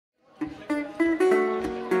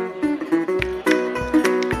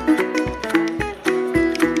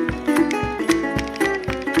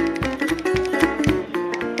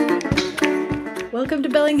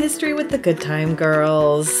Belling History with the Good Time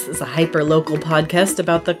Girls. It's a hyper-local podcast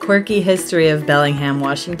about the quirky history of Bellingham,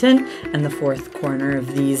 Washington, and the fourth corner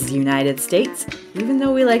of these United States. Even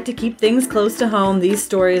though we like to keep things close to home, these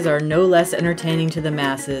stories are no less entertaining to the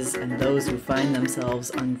masses and those who find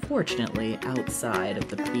themselves, unfortunately, outside of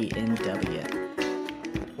the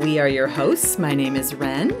PNW. We are your hosts. My name is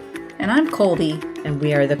Ren. And I'm Colby. And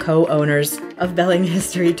we are the co-owners of Belling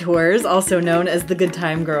History Tours, also known as the Good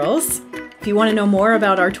Time Girls. If you want to know more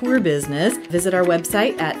about our tour business, visit our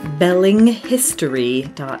website at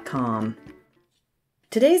bellinghistory.com.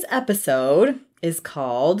 Today's episode is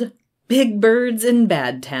called Big Birds in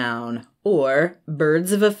Bad Town, or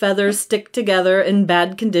Birds of a Feather Stick Together in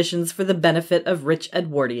Bad Conditions for the Benefit of Rich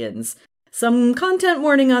Edwardians. Some content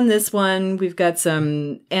warning on this one. We've got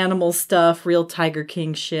some animal stuff, real Tiger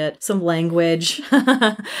King shit, some language,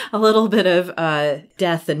 a little bit of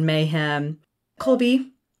death and mayhem.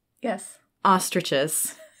 Colby? Yes?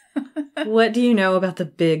 Ostriches. What do you know about the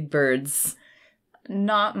big birds?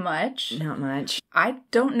 Not much. Not much. I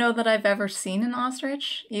don't know that I've ever seen an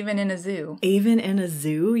ostrich, even in a zoo. Even in a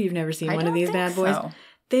zoo? You've never seen one of these bad boys? So.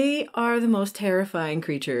 They are the most terrifying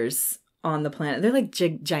creatures on the planet. They're like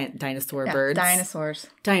giant dinosaur birds.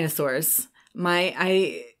 Dinosaurs.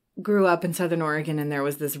 I grew up in Southern Oregon and there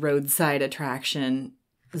was this roadside attraction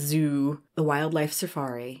zoo, the Wildlife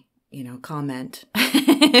Safari. You know, comment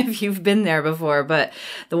if you've been there before. But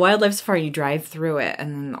the Wildlife Safari, you drive through it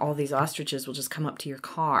and then all these ostriches will just come up to your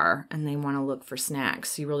car and they want to look for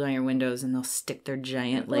snacks. So you roll down your windows and they'll stick their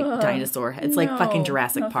giant dinosaur head. It's like fucking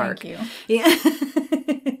Jurassic Park. Thank you. Yeah.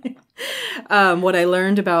 What I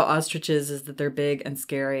learned about ostriches is that they're big and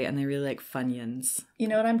scary and they really like Funyuns. You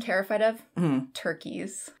know what I'm terrified of?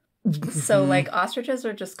 Turkeys. So like ostriches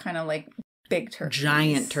are just kind of like big turkeys.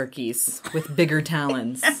 Giant turkeys with bigger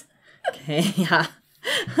talons. Okay, yeah.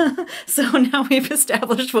 So now we've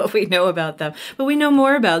established what we know about them. But we know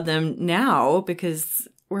more about them now because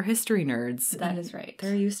we're history nerds. That is right.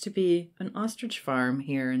 There used to be an ostrich farm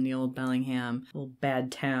here in the old Bellingham, old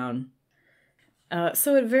bad town.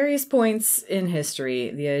 So at various points in history,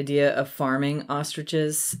 the idea of farming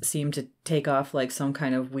ostriches seemed to take off like some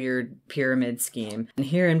kind of weird pyramid scheme. And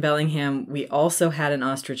here in Bellingham, we also had an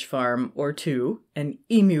ostrich farm or two, and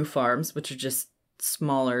emu farms, which are just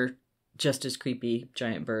smaller, just as creepy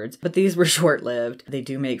giant birds. But these were short-lived. They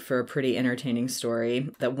do make for a pretty entertaining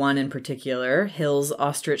story. That one in particular, Hill's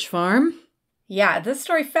Ostrich Farm. Yeah, this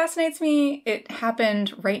story fascinates me. It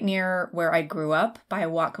happened right near where I grew up by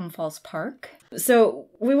Whatcom Falls Park. So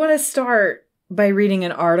we want to start by reading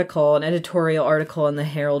an editorial article in the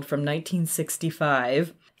Herald from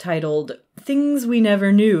 1965 titled, "Things We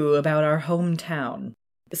Never Knew About Our Hometown."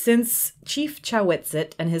 Since Chief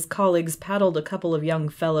Chowitzit and his colleagues paddled a couple of young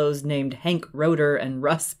fellows named Hank Roeder and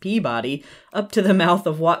Russ Peabody up to the mouth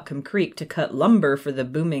of Whatcom Creek to cut lumber for the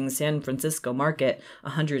booming San Francisco market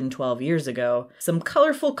 112 years ago, some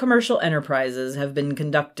colorful commercial enterprises have been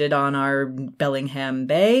conducted on our Bellingham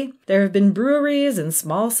Bay. There have been breweries and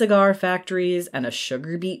small cigar factories and a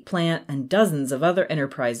sugar beet plant and dozens of other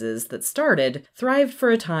enterprises that started, thrived for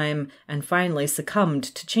a time, and finally succumbed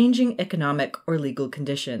to changing economic or legal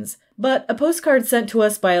conditions. But a postcard sent to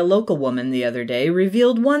us by a local woman the other day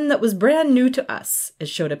revealed one that was brand new to us. It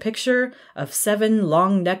showed a picture of 7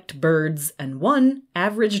 long-necked birds and 1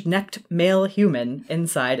 average-necked male human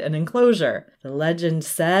inside an enclosure. The legend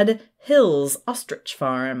said, Hill's Ostrich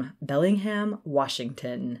Farm, Bellingham,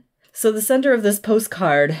 Washington. So the sender of this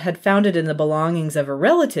postcard had found it in the belongings of a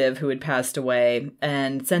relative who had passed away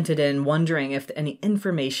and sent it in wondering if any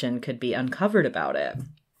information could be uncovered about it.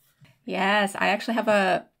 Yes, I actually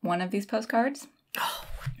have one of these postcards. Oh,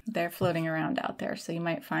 they're floating around out there, so you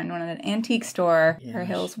might find one at an antique store for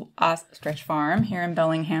Hill's Ostrich Farm here in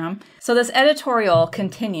Bellingham. So this editorial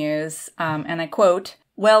continues, and I quote,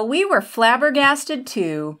 "Well, we were flabbergasted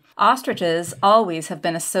too. Ostriches always have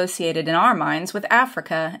been associated in our minds with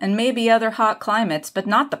Africa and maybe other hot climates, but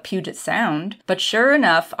not the Puget Sound. But sure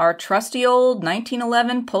enough, our trusty old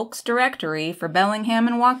 1911 Polk's Directory for Bellingham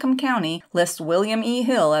and Whatcom County lists William E.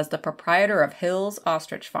 Hill as the proprietor of Hill's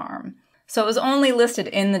Ostrich Farm." So it was only listed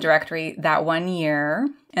in the directory that one year,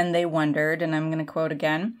 and they wondered, and I'm going to quote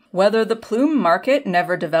again, "Whether the plume market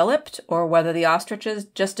never developed or whether the ostriches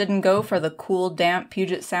just didn't go for the cool, damp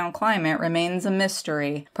Puget Sound climate remains a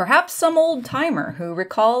mystery. Perhaps some old-timer who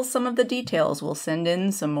recalls some of the details will send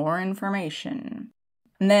in some more information."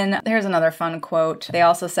 And then there's another fun quote. They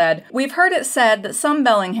also said, "We've heard it said that some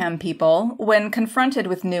Bellingham people, when confronted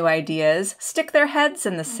with new ideas, stick their heads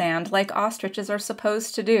in the sand like ostriches are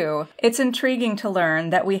supposed to do. It's intriguing to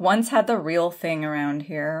learn that we once had the real thing around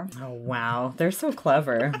here." Oh, wow. They're so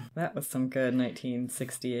clever. That was some good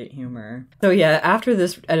 1968 humor. So yeah, after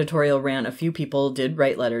this editorial rant, a few people did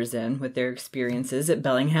write letters in with their experiences at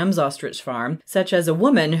Bellingham's ostrich farm, such as a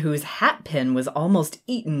woman whose hat pin was almost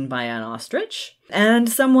eaten by an ostrich. And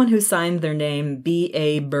someone who signed their name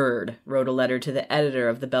B.A. Bird wrote a letter to the editor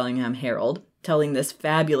of the Bellingham Herald, telling this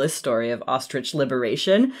fabulous story of ostrich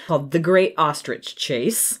liberation called The Great Ostrich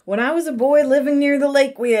Chase. "When I was a boy living near the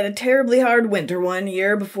lake, we had a terribly hard winter one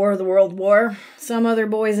year before the World War. Some other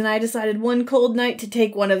boys and I decided one cold night to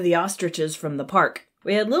take one of the ostriches from the park.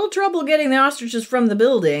 We had little trouble getting the ostriches from the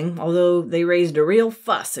building, although they raised a real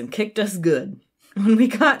fuss and kicked us good. When we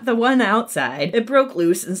got the one outside, it broke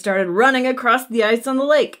loose and started running across the ice on the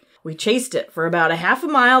lake. We chased it for about a half a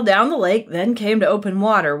mile down the lake, then came to open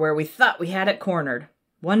water where we thought we had it cornered.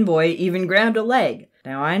 One boy even grabbed a leg.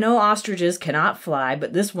 Now I know ostriches cannot fly,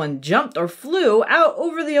 but this one jumped or flew out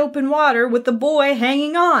over the open water with the boy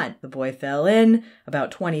hanging on. The boy fell in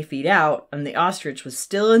about 20 feet out, and the ostrich was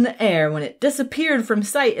still in the air when it disappeared from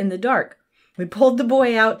sight in the dark. We pulled the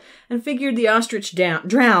boy out and figured the ostrich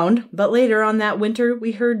drowned, but later on that winter,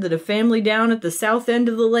 we heard that a family down at the south end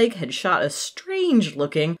of the lake had shot a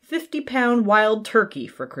strange-looking 50-pound wild turkey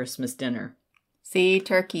for Christmas dinner." Sea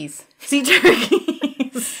turkeys. Sea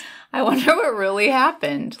turkeys! I wonder what really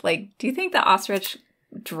happened. Like, do you think the ostrich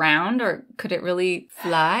drowned, or could it really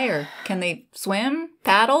fly, or can they swim,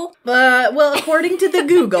 paddle? Well, according to the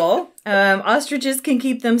Google, ostriches can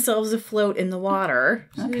keep themselves afloat in the water.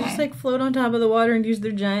 So they just float on top of the water and use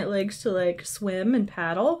their giant legs to swim and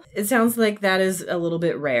paddle. It sounds like that is a little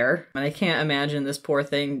bit rare. And I can't imagine this poor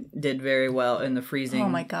thing did very well in the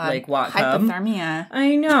freezing Lake Whatcom. Hypothermia.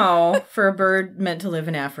 I know, for a bird meant to live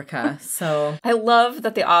in Africa. So I love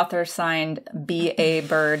that the author signed B.A.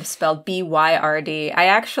 Bird, spelled B-Y-R-D. I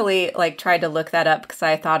actually tried to look that up because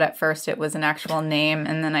I thought at first it was an actual name.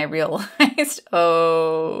 And then I realized,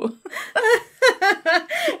 oh.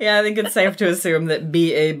 Yeah, I think it's safe to assume that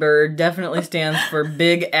B.A. Bird definitely stands for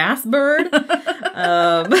Big Ass Bird.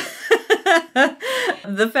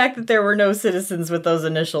 The fact that there were no citizens with those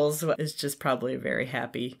initials is just probably a very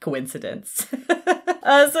happy coincidence.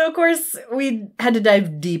 So, of course, we had to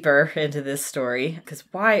dive deeper into this story, because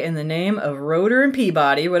why in the name of Roeder and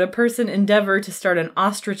Peabody would a person endeavor to start an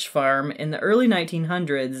ostrich farm in the early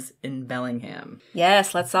 1900s in Bellingham?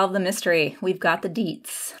 Yes, let's solve the mystery. We've got the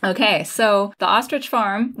deets. Okay, so the ostrich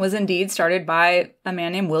farm was indeed started by a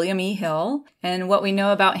man named William E. Hill, and what we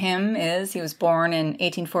know about him is he was born in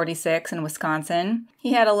 1846 in Wisconsin.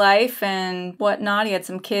 He had a life and whatnot. He had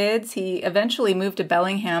some kids. He eventually moved to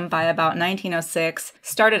Bellingham by about 1906,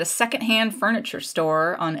 started a secondhand furniture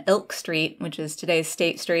store on Elk Street, which is today's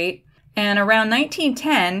State Street. And around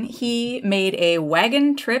 1910, he made a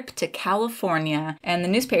wagon trip to California, and the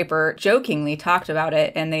newspaper jokingly talked about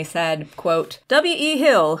it, and they said, quote, "W.E.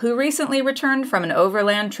 Hill, who recently returned from an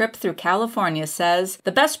overland trip through California, says,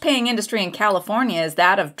 the best paying industry in California is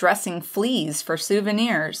that of dressing fleas for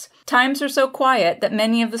souvenirs. Times are so quiet that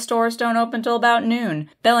many of the stores don't open till about noon.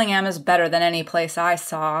 Bellingham is better than any place I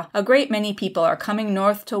saw. A great many people are coming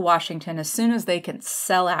north to Washington as soon as they can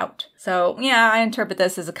sell out." So, yeah, I interpret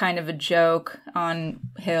this as a kind of a joke on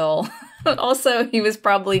Hill. But also, he was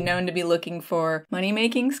probably known to be looking for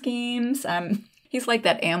money-making schemes. He's like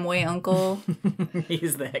that Amway uncle.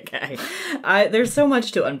 He's that guy. There's so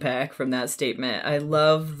much to unpack from that statement. I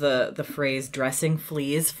love the phrase dressing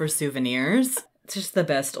fleas for souvenirs. It's just the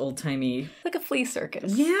best old-timey... like a flea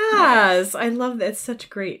circus. Yes! I love that. It's such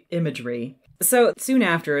great imagery. So soon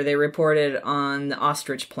after, they reported on the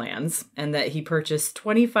ostrich plans and that he purchased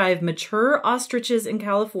 25 mature ostriches in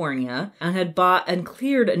California and had bought and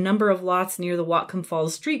cleared a number of lots near the Whatcom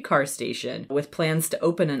Falls streetcar station with plans to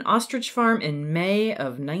open an ostrich farm in May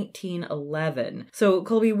of 1911. So,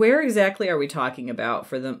 Colby, where exactly are we talking about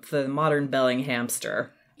for the modern Bellinghamster?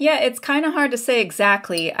 Yeah, it's kind of hard to say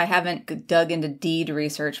exactly. I haven't dug into deed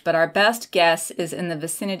research, but our best guess is in the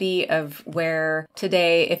vicinity of where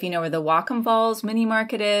today, if you know where the Whatcom Falls mini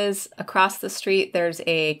market is, across the street there's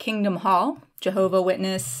a Kingdom Hall, Jehovah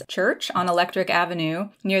Witness Church on Electric Avenue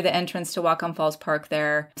near the entrance to Whatcom Falls Park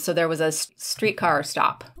there. So there was a streetcar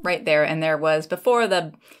stop right there, and there was, before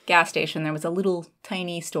the gas station, there was a little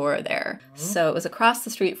tiny store there. Mm-hmm. So it was across the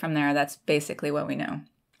street from there. That's basically what we know.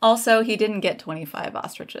 Also, he didn't get 25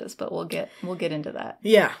 ostriches, but we'll get into that.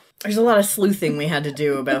 Yeah. There's a lot of sleuthing we had to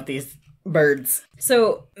do about these Birds.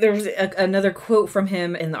 So there's another quote from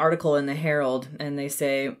him in the article in the Herald, and they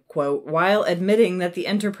say, quote, "While admitting that the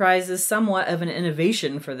enterprise is somewhat of an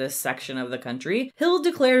innovation for this section of the country, Hill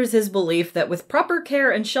declares his belief that with proper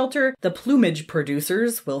care and shelter, the plumage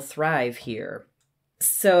producers will thrive here."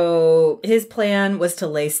 So his plan was to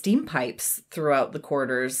lay steam pipes throughout the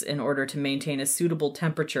quarters in order to maintain a suitable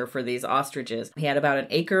temperature for these ostriches. He had about an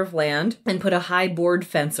acre of land and put a high board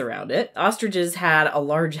fence around it. Ostriches had a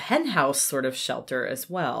large hen house sort of shelter as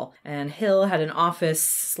well, and Hill had an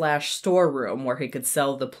office/storeroom where he could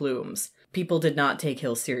sell the plumes. People did not take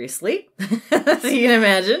Hill seriously, as you can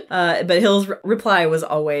imagine. But Hill's reply was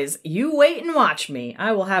always, "You wait and watch me.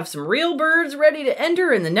 I will have some real birds ready to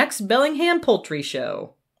enter in the next Bellingham poultry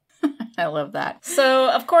show." I love that. So,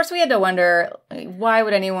 of course, we had to wonder, why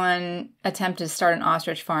would anyone attempt to start an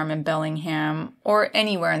ostrich farm in Bellingham or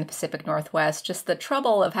anywhere in the Pacific Northwest? Just the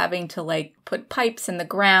trouble of having to, put pipes in the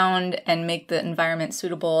ground and make the environment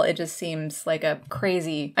suitable. It just seems like a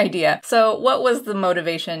crazy idea. So, what was the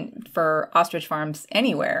motivation for ostrich farms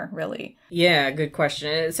anywhere, really? Yeah, good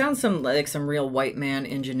question. It sounds like some real white man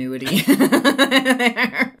ingenuity.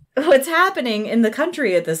 What's happening in the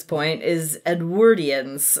country at this point is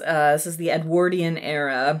Edwardians. This is the Edwardian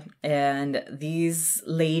era, and these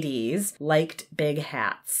ladies liked big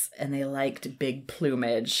hats, and they liked big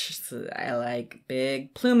plumage. So I like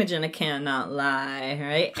big plumage, and I cannot lie,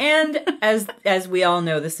 right? And as we all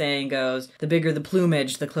know, the saying goes, the bigger the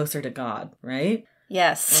plumage, the closer to God, right?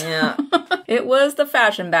 Yes. Yeah. It was the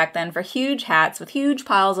fashion back then for huge hats with huge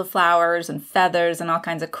piles of flowers and feathers and all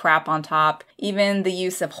kinds of crap on top. Even the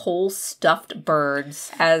use of whole stuffed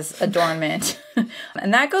birds as adornment.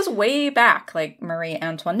 And that goes way back. Like Marie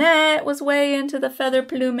Antoinette was way into the feather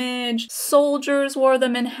plumage. Soldiers wore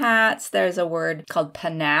them in hats. There's a word called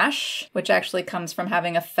panache, which actually comes from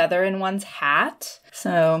having a feather in one's hat.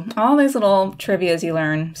 So all these little trivias you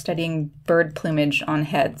learn studying bird plumage on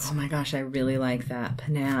heads. Oh my gosh, I really like that.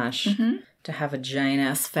 Panache. Mm-hmm. To have a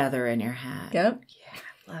giant-ass feather in your hat. Yep.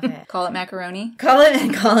 Yeah, love it. Call it macaroni. Call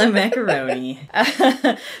it macaroni.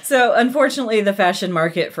 So unfortunately, the fashion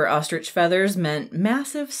market for ostrich feathers meant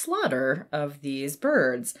massive slaughter of these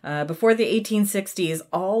birds. Before the 1860s,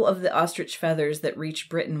 all of the ostrich feathers that reached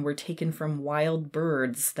Britain were taken from wild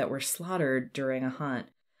birds that were slaughtered during a hunt.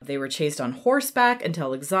 They were chased on horseback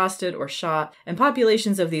until exhausted or shot, and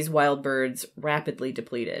populations of these wild birds rapidly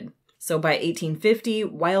depleted. So by 1850,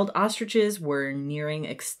 wild ostriches were nearing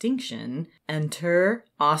extinction. Enter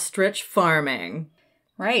ostrich farming.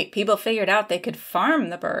 Right. People figured out they could farm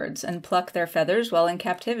the birds and pluck their feathers while in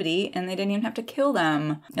captivity, and they didn't even have to kill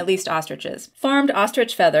them, at least ostriches. Farmed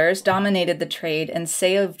ostrich feathers dominated the trade and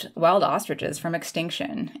saved wild ostriches from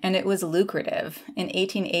extinction, and it was lucrative. In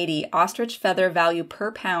 1880, ostrich feather value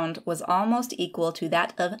per pound was almost equal to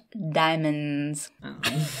that of diamonds. Oh.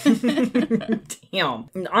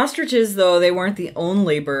 Damn. Ostriches, though, they weren't the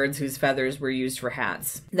only birds whose feathers were used for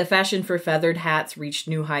hats. The fashion for feathered hats reached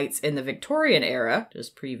new heights in the Victorian era,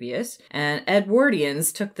 just previous, and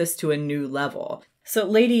Edwardians took this to a new level. So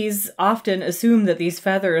ladies often assumed that these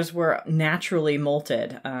feathers were naturally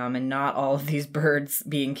molted, and not all of these birds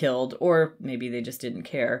being killed, or maybe they just didn't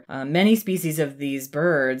care. Many species of these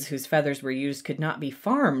birds whose feathers were used could not be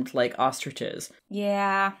farmed like ostriches.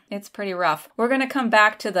 Yeah, it's pretty rough. We're going to come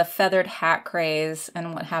back to the feathered hat craze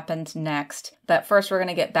and what happened next, but first we're going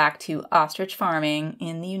to get back to ostrich farming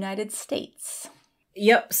in the United States.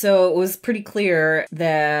 Yep, so it was pretty clear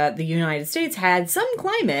that the United States had some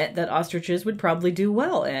climate that ostriches would probably do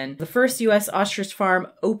well in. The first U.S. ostrich farm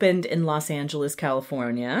opened in Los Angeles,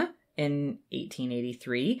 California in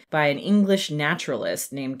 1883 by an English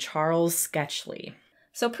naturalist named Charles Sketchley.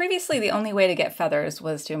 So previously, the only way to get feathers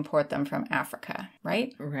was to import them from Africa,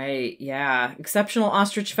 right? Right, yeah. Exceptional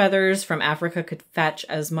ostrich feathers from Africa could fetch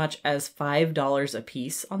as much as $5 a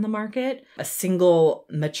piece on the market. A single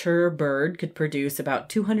mature bird could produce about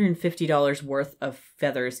 $250 worth of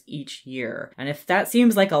feathers each year. And if that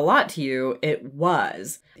seems like a lot to you, it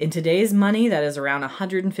was. In today's money, that is around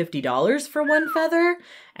 $150 for one feather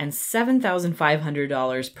and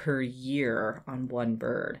 $7,500 per year on one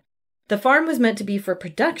bird. The farm was meant to be for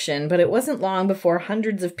production, but it wasn't long before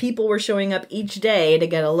hundreds of people were showing up each day to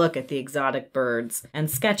get a look at the exotic birds, and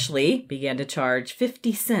Sketchley began to charge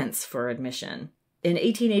 50 cents for admission. In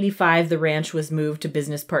 1885, the ranch was moved to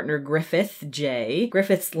business partner Griffith J.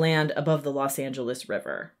 Griffith's land above the Los Angeles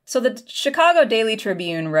River. So the Chicago Daily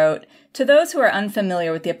Tribune wrote, "To those who are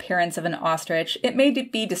unfamiliar with the appearance of an ostrich, it may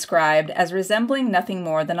be described as resembling nothing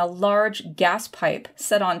more than a large gas pipe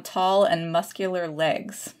set on tall and muscular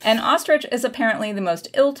legs. An ostrich is apparently the most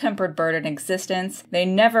ill-tempered bird in existence. They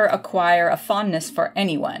never acquire a fondness for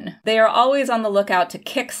anyone. They are always on the lookout to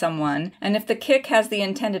kick someone, and if the kick has the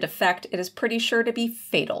intended effect, it is pretty sure to be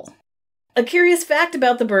fatal." A curious fact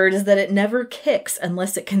about the bird is that it never kicks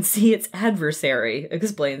unless it can see its adversary,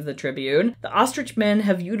 explains the Tribune. The ostrich men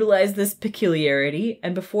have utilized this peculiarity,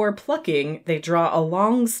 and before plucking, they draw a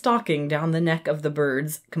long stocking down the neck of the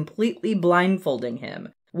birds, completely blindfolding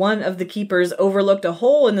him. One of the keepers overlooked a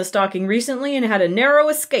hole in the stocking recently and had a narrow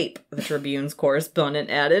escape, the Tribune's correspondent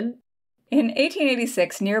added. In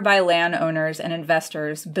 1886, nearby landowners and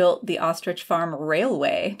investors built the Ostrich Farm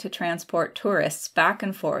Railway to transport tourists back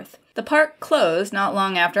and forth. The park closed not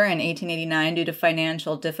long after in 1889 due to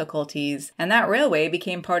financial difficulties, and that railway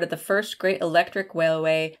became part of the first great electric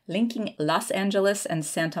railway linking Los Angeles and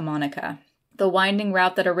Santa Monica. The winding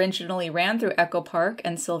route that originally ran through Echo Park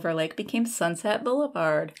and Silver Lake became Sunset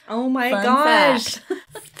Boulevard. Oh my Fun gosh! fact.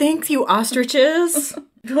 Thanks, you ostriches!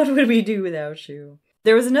 What would we do without you?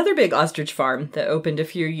 There was another big ostrich farm that opened a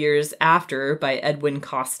few years after by Edwin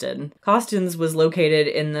Costin. Costin's was located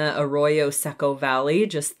in the Arroyo Seco Valley,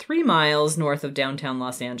 just 3 miles north of downtown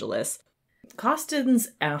Los Angeles. Costin's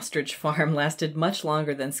ostrich farm lasted much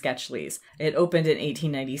longer than Sketchley's. It opened in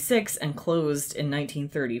 1896 and closed in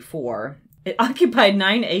 1934. It occupied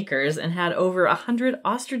 9 acres and had over 100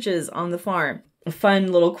 ostriches on the farm. A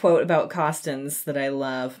fun little quote about Costin's that I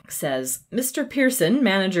love says, "Mr. Pearson,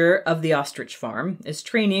 manager of the ostrich farm, is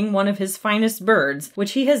training one of his finest birds,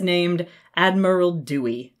 which he has named Admiral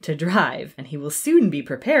Dewey, to drive, and he will soon be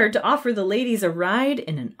prepared to offer the ladies a ride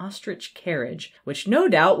in an ostrich carriage, which no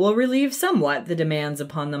doubt will relieve somewhat the demands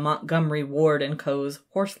upon the Montgomery Ward & Co.'s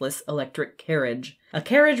horseless electric carriage. A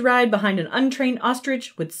carriage ride behind an untrained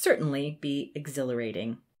ostrich would certainly be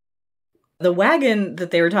exhilarating." The wagon that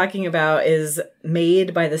they were talking about is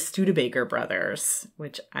made by the Studebaker brothers,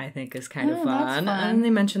 which I think is kind of fun. And they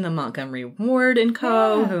mentioned the Montgomery Ward &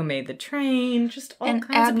 Co., who made the train, just all kinds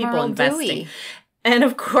Admiral of people investing. Dewey. And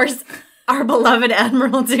of course, our beloved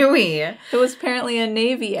Admiral Dewey. Who was apparently a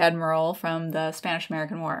Navy admiral from the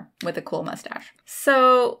Spanish-American War with a cool mustache.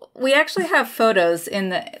 So we actually have photos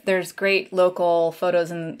there's great local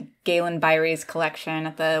photos in Galen Byerie's collection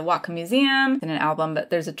at the Watka Museum in an album,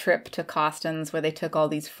 but there's a trip to Costin's where they took all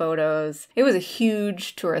these photos. It was a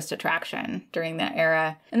huge tourist attraction during that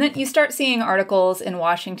era. And then you start seeing articles in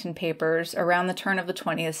Washington papers around the turn of the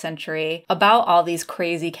 20th century about all these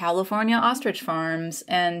crazy California ostrich farms,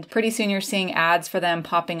 and pretty soon you're seeing ads for them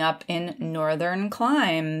popping up in northern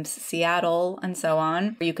climes, Seattle and so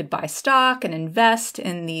on, where you could buy stock and invest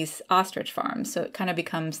in these ostrich farms. So it kind of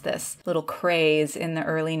becomes this little craze in the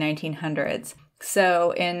early 1900s.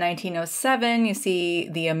 So in 1907, you see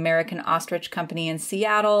the American Ostrich Company in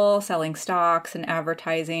Seattle selling stocks and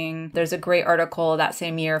advertising. There's a great article that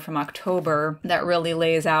same year from October that really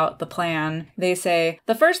lays out the plan. They say,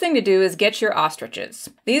 "The first thing to do is get your ostriches.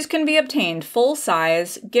 These can be obtained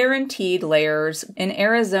full-size, guaranteed layers in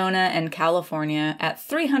Arizona and California at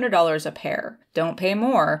 $300 a pair. Don't pay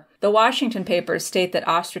more. The Washington papers state that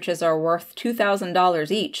ostriches are worth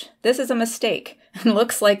 $2,000 each. This is a mistake and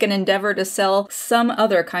looks like an endeavor to sell some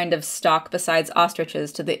other kind of stock besides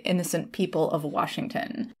ostriches to the innocent people of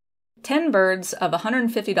Washington. 10 birds of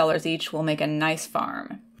 $150 each will make a nice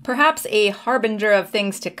farm." Perhaps a harbinger of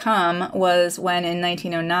things to come was when in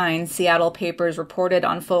 1909, Seattle papers reported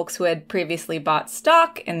on folks who had previously bought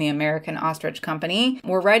stock in the American Ostrich Company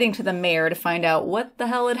were writing to the mayor to find out what the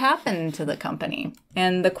hell had happened to the company.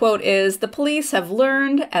 And the quote is, "The police have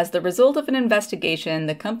learned, as the result of an investigation,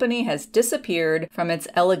 the company has disappeared from its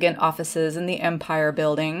elegant offices in the Empire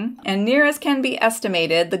Building, and near as can be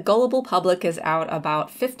estimated, the gullible public is out about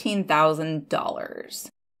 $15,000.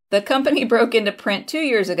 The company broke into print 2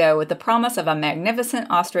 years ago with the promise of a magnificent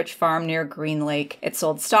ostrich farm near Green Lake. It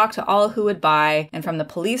sold stock to all who would buy, and from the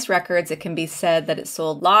police records it can be said that it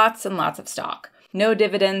sold lots and lots of stock. No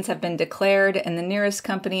dividends have been declared, and the nearest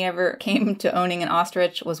company ever came to owning an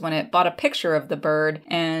ostrich was when it bought a picture of the bird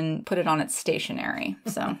and put it on its stationery."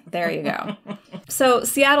 So there you go. So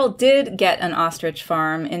Seattle did get an ostrich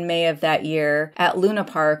farm in May of that year at Luna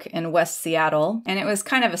Park in West Seattle, and it was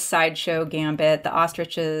kind of a sideshow gambit. The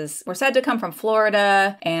ostriches were said to come from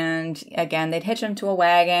Florida, and again, they'd hitch them to a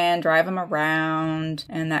wagon, drive them around,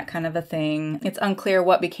 and that kind of a thing. It's unclear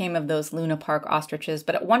what became of those Luna Park ostriches,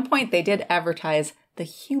 but at one point they did advertise the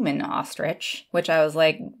human ostrich, which I was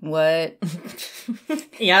like, what?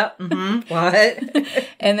 Yep. Mm-hmm. What?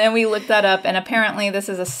 And then we looked that up, and apparently this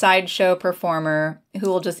is a sideshow performer who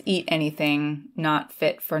will just eat anything not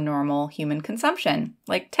fit for normal human consumption,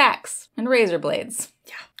 like tacks and razor blades.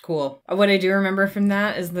 Yeah. Cool. What I do remember from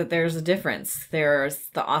that is that there's a difference. There's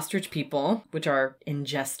the ostrich people, which are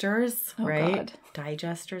ingesters, right? God.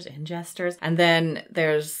 Digesters, ingesters. And then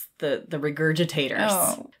there's the regurgitators.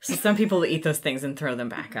 Oh. So some people eat those things and throw them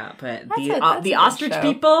back up. But That's the a ostrich show.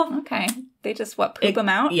 people... Okay. They just, poop them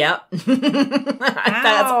out? Yep. That's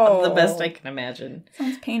the best I can imagine.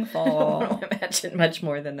 Sounds I painful. don't imagine much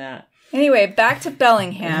more than that. Anyway, back to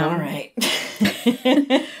Bellingham. All right.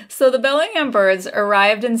 So the Bellingham birds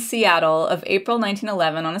arrived in Seattle of April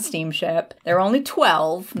 1911 on a steamship. There were only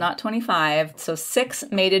 12, not 25, so 6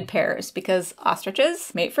 mated pairs because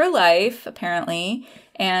ostriches mate for life, apparently.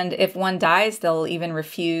 And if one dies, they'll even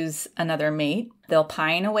refuse another mate. They'll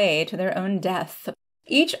pine away to their own death.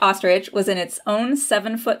 Each ostrich was in its own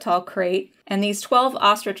 7-foot-tall crate, and these 12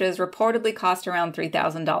 ostriches reportedly cost around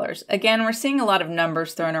 $3,000. Again, we're seeing a lot of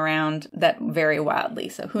numbers thrown around that vary wildly,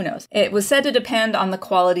 so who knows. It was said to depend on the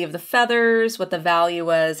quality of the feathers, what the value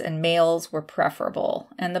was, and males were preferable.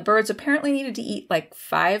 And the birds apparently needed to eat like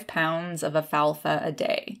 5 pounds of alfalfa a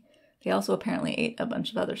day. They also apparently ate a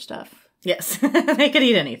bunch of other stuff. Yes, they could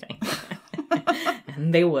eat anything.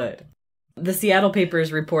 And they would. The Seattle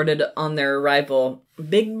papers reported on their arrival,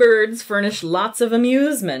 "Big birds furnish lots of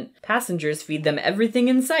amusement. Passengers feed them everything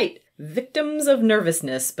in sight. Victims of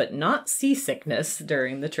nervousness, but not seasickness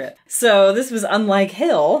during the trip." So this was unlike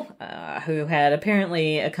Hill, who had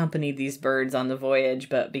apparently accompanied these birds on the voyage,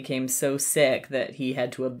 but became so sick that he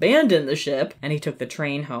had to abandon the ship, and he took the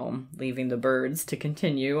train home, leaving the birds to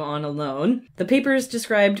continue on alone. The papers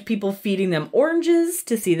described people feeding them oranges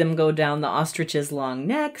to see them go down the ostrich's long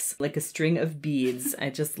necks like a string of beads. I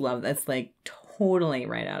just love that's like totally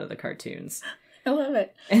right out of the cartoons. I love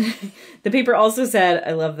it. And the paper also said,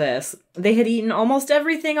 I love this, they had eaten almost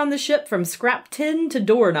everything on the ship from scrap tin to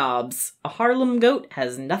doorknobs. A Harlem goat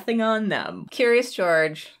has nothing on them. Curious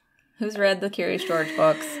George. Who's read the Curious George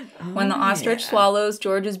books? When the ostrich swallows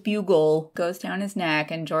George's bugle, goes down his neck,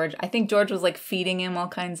 and I think George was like feeding him all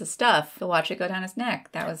kinds of stuff to watch it go down his neck.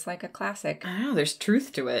 That was like a classic. I know, there's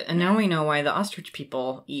truth to it. And now we know why the ostrich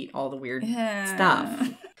people eat all the weird stuff.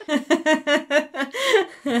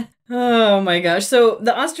 Oh my gosh. So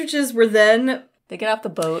the ostriches were then... They get off the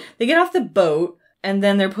boat. And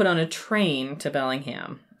then they're put on a train to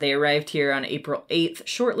Bellingham. They arrived here on April 8th,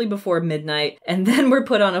 shortly before midnight, and then were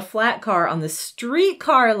put on a flat car on the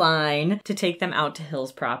streetcar line to take them out to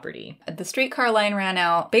Hill's property. The streetcar line ran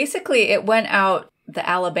out. Basically, it went out the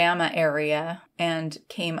Alabama area and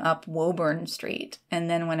came up Woburn Street and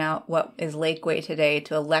then went out what is Lakeway today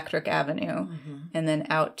to Electric Avenue and then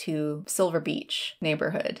out to Silver Beach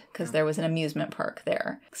neighborhood because there was an amusement park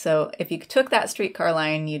there. So if you took that streetcar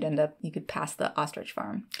line, you could pass the ostrich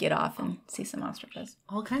farm, get off and see some ostriches.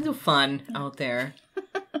 All kinds of fun out there.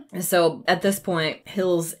 So at this point,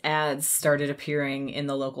 Hill's ads started appearing in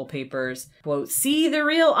the local papers. Quote, "See the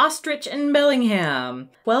real ostrich in Bellingham.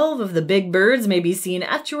 12 of the big birds may be seen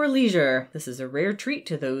at your leisure. This is a rare treat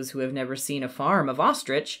to those who have never seen a farm of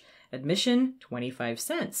ostrich. Admission, 25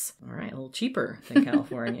 cents. All right, a little cheaper than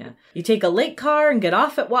California. You take a lake car and get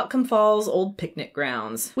off at Whatcom Falls old picnic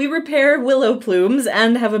grounds. We repair willow plumes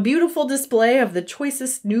and have a beautiful display of the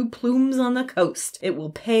choicest new plumes on the coast. It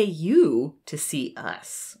will pay you to see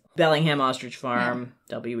us." Bellingham Ostrich Farm,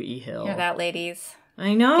 W.E. Hill. Hear that, ladies?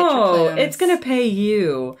 I know. It's going to pay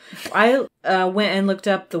you. I went and looked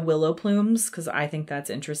up the willow plumes because I think that's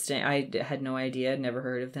interesting. I had no idea, never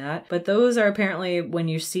heard of that. But those are apparently, when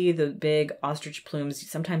you see the big ostrich plumes,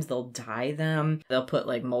 sometimes they'll dye them. They'll put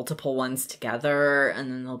like multiple ones together and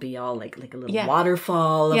then they'll be all like a little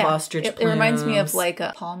waterfall of ostrich plumes. It reminds me of like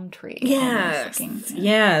a palm tree. Yes.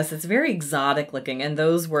 Yes, it's very exotic looking. And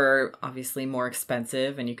those were obviously more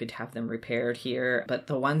expensive and you could have them repaired here. But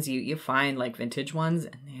the ones you find, like vintage ones,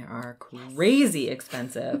 and they are crazy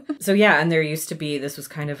expensive. So yeah, and there used to be, this was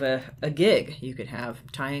kind of a gig you could have,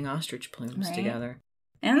 tying ostrich plumes together.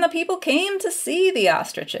 And the people came to see the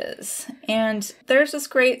ostriches. And there's this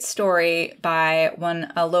great story by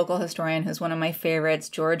a local historian who's one of my favorites,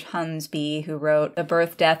 George Hunsby, who wrote The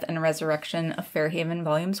Birth, Death, and Resurrection of Fairhaven,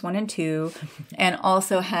 Volumes 1 and 2, and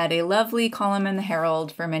also had a lovely column in the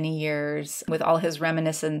Herald for many years with all his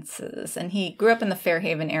reminiscences. And he grew up in the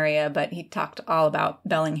Fairhaven area, but he talked all about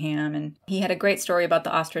Bellingham, and he had a great story about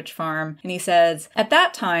the ostrich farm. And he says, "At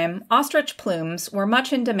that time, ostrich plumes were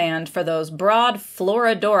much in demand for those broad, Florida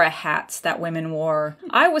Toradora hats that women wore.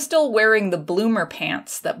 I was still wearing the bloomer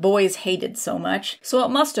pants that boys hated so much, so it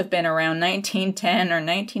must have been around 1910 or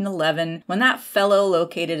 1911 when that fellow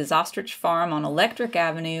located his ostrich farm on Electric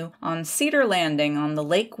Avenue on Cedar Landing on the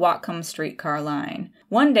Lake Whatcom streetcar line.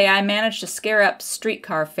 One day I managed to scare up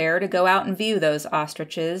streetcar fare to go out and view those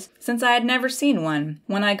ostriches, since I had never seen one.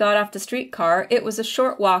 When I got off the streetcar, it was a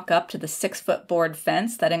short walk up to the 6-foot board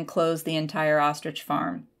fence that enclosed the entire ostrich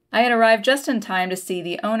farm. I had arrived just in time to see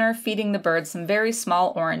the owner feeding the birds some very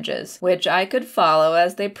small oranges, which I could follow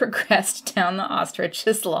as they progressed down the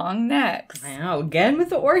ostrich's long necks. Wow, again with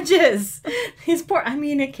the oranges. These poor, I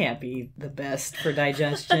mean, it can't be the best for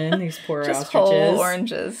digestion, these poor just ostriches. Whole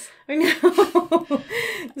oranges. I know.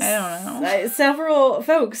 I don't know. Several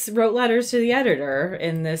folks wrote letters to the editor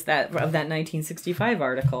in that 1965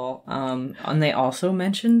 article, and they also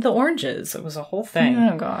mentioned the oranges. It was a whole thing.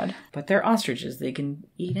 Oh, God. But they're ostriches. They can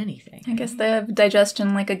eat anything. I guess they have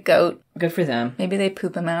digestion like a goat. Good for them. Maybe they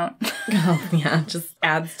poop them out. Oh, yeah. Just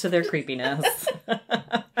adds to their creepiness.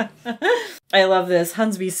 I love this.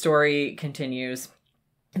 Hunsby's story continues.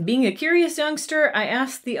 Being a curious youngster, I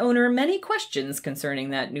asked the owner many questions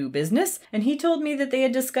concerning that new business, and he told me that they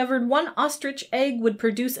had discovered one ostrich egg would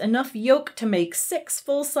produce enough yolk to make 6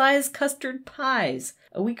 full-size custard pies.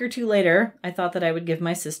 A week or two later, I thought that I would give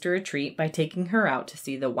my sister a treat by taking her out to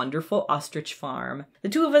see the wonderful ostrich farm. The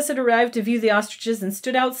two of us had arrived to view the ostriches and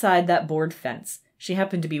stood outside that board fence. She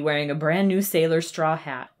happened to be wearing a brand new sailor straw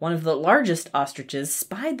hat. One of the largest ostriches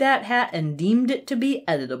spied that hat and deemed it to be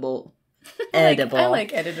editable. Edible. I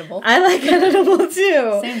like editable. I like editable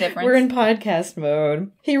too. Same difference. We're in podcast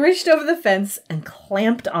mode. He reached over the fence and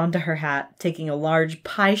clamped onto her hat, taking a large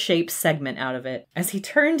pie-shaped segment out of it. As he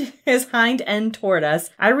turned his hind end toward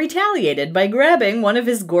us, I retaliated by grabbing one of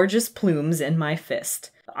his gorgeous plumes in my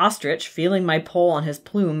fist. The ostrich, feeling my pull on his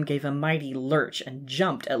plume, gave a mighty lurch and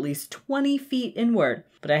jumped at least 20 feet inward.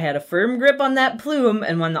 But I had a firm grip on that plume,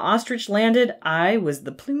 and when the ostrich landed, I was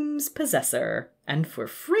the plume's possessor. And for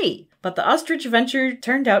free. But the ostrich venture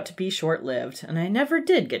turned out to be short-lived, and I never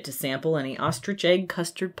did get to sample any ostrich egg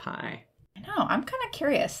custard pie. I know. I'm kind of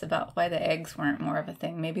curious about why the eggs weren't more of a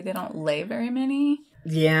thing. Maybe they don't lay very many?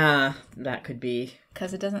 Yeah, that could be.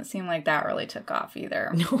 Because it doesn't seem like that really took off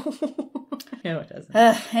either. No, it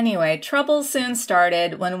doesn't. Anyway, trouble soon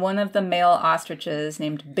started when one of the male ostriches,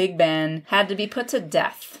 named Big Ben, had to be put to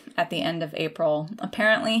death at the end of April.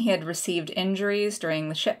 Apparently, he had received injuries during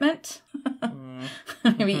the shipment.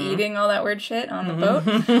 Maybe eating all that weird shit on the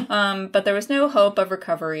boat. But there was no hope of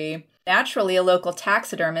recovery. Naturally, a local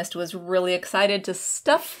taxidermist was really excited to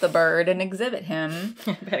stuff the bird and exhibit him.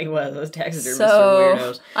 I bet he was. Those taxidermists are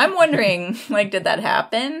weirdos. I'm wondering, did that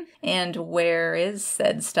happen? And where is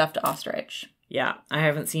said stuffed ostrich? Yeah, I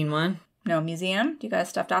haven't seen one. No museum? Do you guys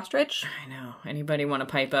stuffed ostrich? I know. Anybody want to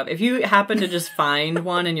pipe up? If you happen to just find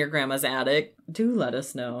one in your grandma's attic, do let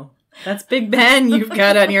us know. That's Big Ben you've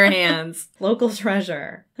got on your hands. Local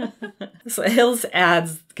treasure. So Hill's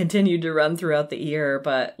ads continued to run throughout the year,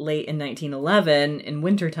 but late in 1911, in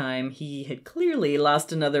wintertime, he had clearly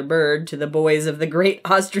lost another bird to the boys of the Great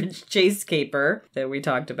Ostrich Chase Caper that we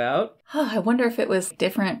talked about. Oh, I wonder if it was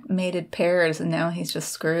different mated pairs and now he's just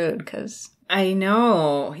screwed because... I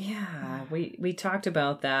know. Yeah. We talked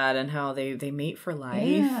about that and how they mate for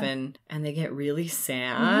life and they get really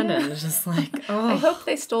sad and it's just like, oh. I hope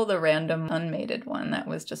they stole the random unmated one that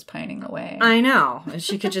was just pining away. I know. And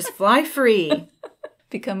she could just fly free.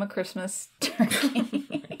 Become a Christmas turkey.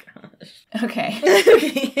 Oh my gosh.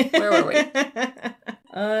 Okay. Where were we?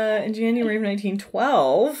 In January of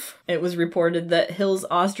 1912, it was reported that Hill's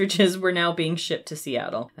ostriches were now being shipped to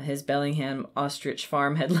Seattle. His Bellingham ostrich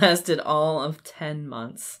farm had lasted all of 10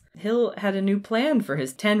 months. Hill had a new plan for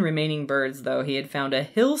his 10 remaining birds, though. He had found a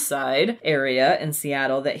hillside area in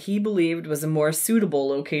Seattle that he believed was a more suitable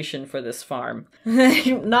location for this farm.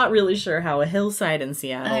 I'm not really sure how a hillside in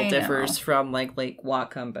Seattle differs from, Lake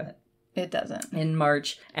Whatcom, but... It doesn't. In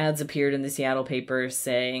March, ads appeared in the Seattle paper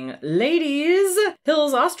saying, "Ladies,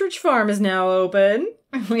 Hill's Ostrich Farm is now open.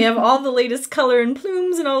 We have all the latest color and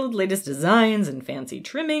plumes and all the latest designs and fancy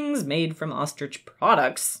trimmings made from ostrich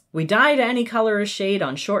products. We dye to any color or shade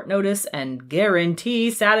on short notice and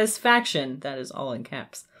guarantee satisfaction." That is all in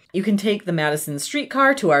caps. "You can take the Madison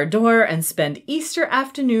streetcar to our door and spend Easter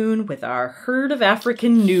afternoon with our herd of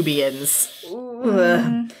African Nubians."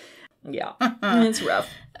 Ooh. Yeah, it's rough.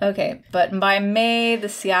 Okay, but by May, the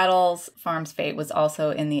Seattle's farm's fate was also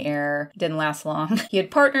in the air. Didn't last long. He had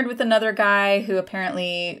partnered with another guy who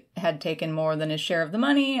apparently had taken more than his share of the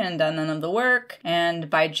money and done none of the work. And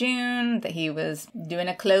by June, he was doing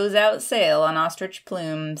a closeout sale on ostrich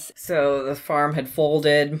plumes. So the farm had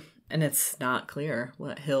folded. And it's not clear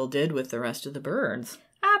what Hill did with the rest of the birds.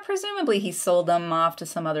 Presumably he sold them off to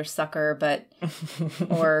some other sucker,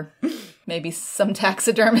 or maybe some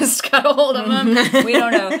taxidermist got a hold of them. We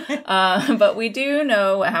don't know. But we do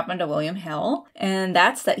know what happened to William Hill, and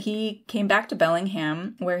that's that he came back to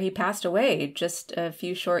Bellingham, where he passed away just a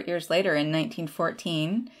few short years later in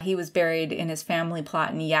 1914. He was buried in his family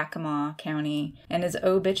plot in Yakima County, and his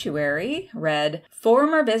obituary read,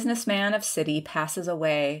 "Former businessman of city passes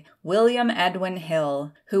away, William Edwin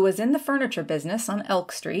Hill, who was in the furniture business on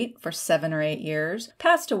Elk Street for 7 or 8 years,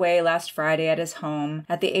 passed away last Friday at his home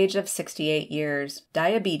at the age of 68 years.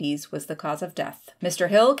 Diabetes was the cause of death. Mr.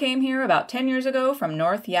 Hill came here about 10 years ago from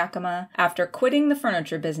North Yakima. After quitting the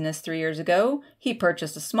furniture business 3 years ago, he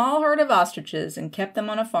purchased a small herd of ostriches and kept them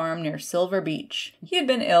on a farm near Silver Beach. He had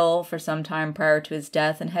been ill for some time prior to his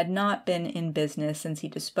death and had not been in business since he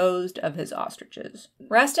disposed of his ostriches.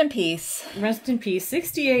 Rest in peace." Rest in peace.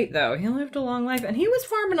 68, though. He lived a long life, and he was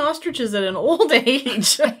farming ostriches at an old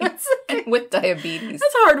age. With diabetes.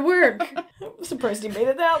 That's hard work. I'm surprised he made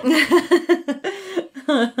it out.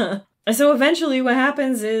 So eventually what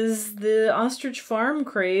happens is the ostrich farm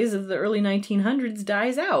craze of the early 1900s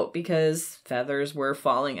dies out because feathers were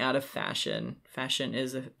falling out of fashion. Fashion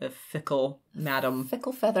is a fickle madam.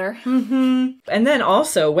 Fickle feather. Mm-hmm. And then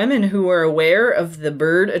also, women who were aware of the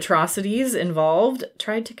bird atrocities involved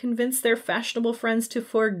tried to convince their fashionable friends to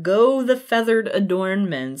forego the feathered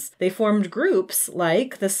adornments. They formed groups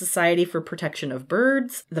like the Society for Protection of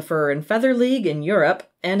Birds, the Fur and Feather League in Europe,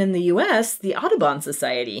 and in the U.S., the Audubon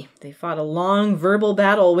Society. They fought a long verbal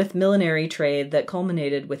battle with millinery trade that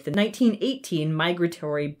culminated with the 1918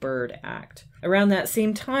 Migratory Bird Act. Around that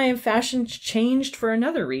same time, fashion changed for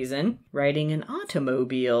another reason. Riding in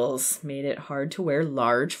automobiles made it hard to wear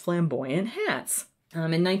large, flamboyant hats. In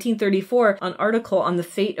 1934, an article on the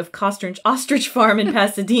fate of Ostrich Farm in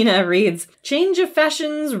Pasadena reads, "Change of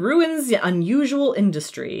fashions ruins the unusual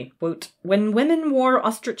industry." Quote, "When women wore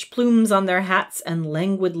ostrich plumes on their hats and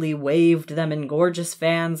languidly waved them in gorgeous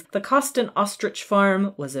fans, the Coston Ostrich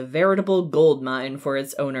Farm was a veritable gold mine for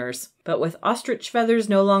its owners. But with ostrich feathers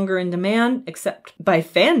no longer in demand, except by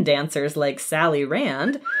fan dancers like Sally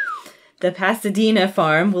Rand, the Pasadena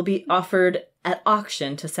farm will be offered at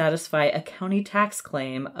auction to satisfy a county tax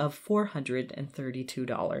claim of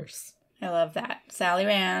 $432. I love that. Sally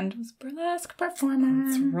Rand was a burlesque performer.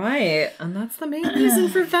 That's right. And that's the main reason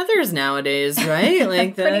for feathers nowadays, right?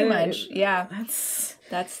 Like Pretty much, yeah. That's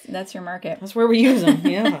your market. That's where we use them,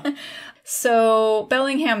 yeah. So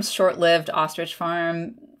Bellingham's short-lived ostrich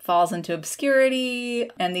farm falls into obscurity,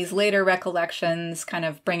 and these later recollections kind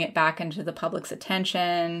of bring it back into the public's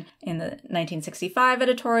attention in the 1965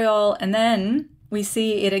 editorial, and then we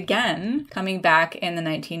see it again coming back in the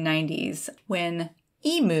 1990s when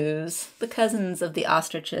emus, the cousins of the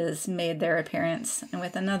ostriches, made their appearance, and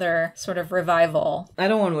with another sort of revival. I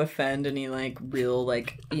don't want to offend any real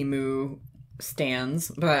emu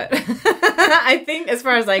stands, but I think as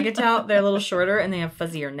far as I could tell, they're a little shorter and they have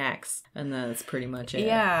fuzzier necks, and that's pretty much it.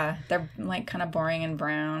 Yeah, they're kind of boring and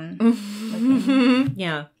brown.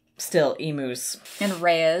 Yeah, still emus. And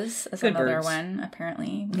rayas is Good another birds. one,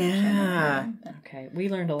 apparently. Yeah. Okay, we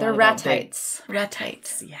learned a lot. They're about ratites.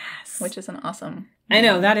 Ratites, yes. Which is an awesome. I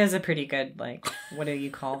know, that is a pretty good, what do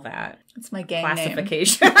you call that? It's my gang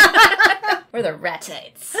Classification. name. We're the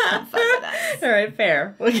ratites. Have fun with us. All right,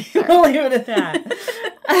 fair. We'll leave it at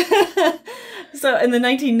that. So in the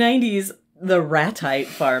 1990s, the ratite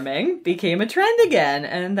farming became a trend again,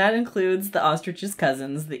 and that includes the ostrich's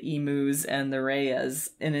cousins, the emus, and the rayas.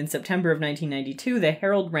 And in September of 1992, the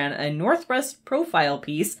Herald ran a Northwest profile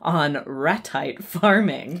piece on ratite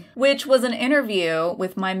farming. Which was an interview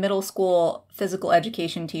with my middle school physical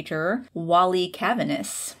education teacher, Wally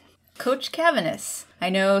Cavanis. Coach Cavanis. I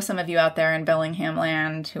know some of you out there in Bellingham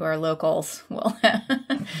land who are locals will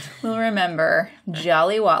remember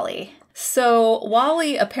Jolly Wally. So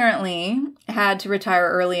Wally apparently had to retire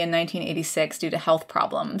early in 1986 due to health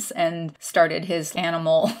problems and started his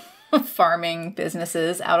animal farming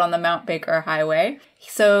businesses out on the Mount Baker Highway.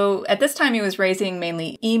 So at this time he was raising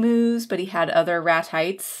mainly emus, but he had other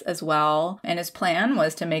ratites as well. And his plan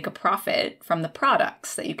was to make a profit from the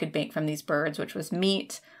products that you could make from these birds, which was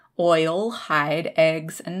meat, oil, hide,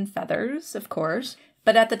 eggs, and feathers, of course.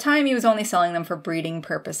 But at the time, he was only selling them for breeding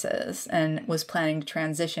purposes and was planning to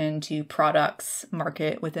transition to products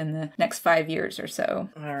market within the next 5 years or so.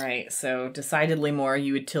 All right, so decidedly more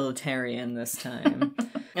utilitarian this time.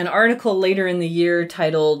 An article later in the year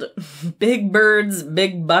titled "Big Birds,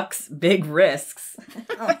 Big Bucks, Big Risks"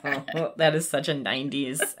 That is such a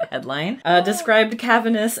 90s headline. Described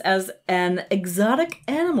Cavaness as an exotic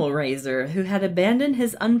animal raiser who had abandoned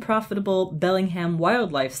his unprofitable Bellingham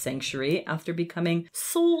Wildlife Sanctuary after becoming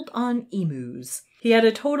sold on emus. He had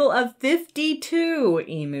a total of 52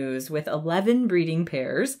 emus with 11 breeding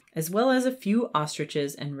pairs, as well as a few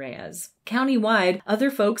ostriches and rheas. Countywide,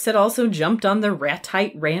 other folks had also jumped on the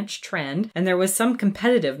ratite ranch trend, and there was some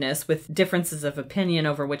competitiveness with differences of opinion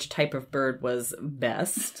over which type of bird was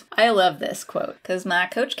best. I love this quote, because my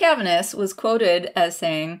Coach Cavaness was quoted as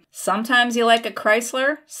saying, "Sometimes you like a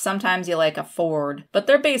Chrysler, sometimes you like a Ford, but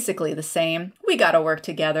they're basically the same. We gotta work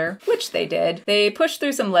together," which they did. They pushed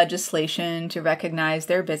through some legislation to recognize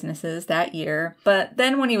their businesses that year, but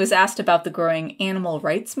then when he was asked about the growing animal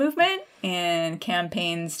rights movement and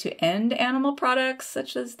campaigns to end animal products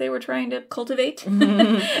such as they were trying to cultivate,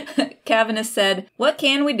 Cavaness said, "What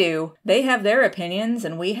can we do? They have their opinions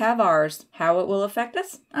and we have ours. How it will affect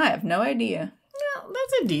us? I have no idea." Well,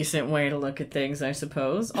 that's a decent way to look at things, I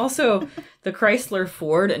suppose. Also, the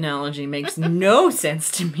Chrysler-Ford analogy makes no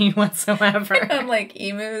sense to me whatsoever. I'm like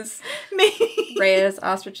emus, Maybe. rheas,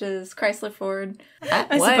 ostriches, Chrysler, Ford.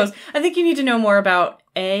 I suppose. I think you need to know more about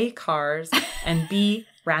A, cars, and B,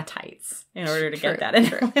 ratites in order to get that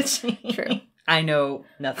analogy. True. I know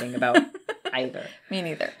nothing about either. Me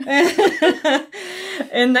neither.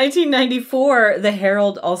 In 1994, the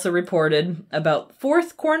Herald also reported about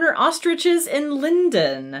fourth corner ostriches in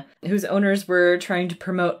Linden, whose owners were trying to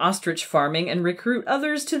promote ostrich farming and recruit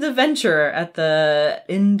others to the venture at the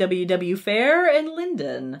NWW Fair in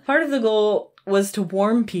Linden. Part of the goal was to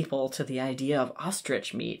warm people to the idea of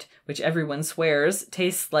ostrich meat, which everyone swears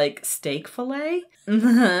tastes like steak fillet.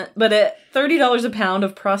 But at $30 a pound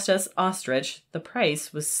of processed ostrich, the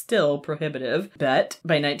price was still prohibitive. But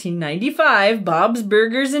by 1995, Bob's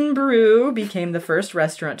Burgers and Brew became the first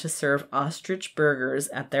restaurant to serve ostrich burgers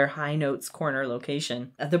at their High Notes Corner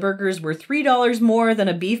location. The burgers were $3 more than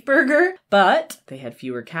a beef burger, but they had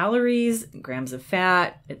fewer calories, grams of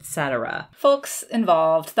fat, etc. Folks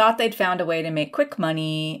involved thought they'd found a way to make quick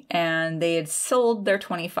money, and they had sold their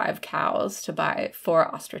 25 cows to buy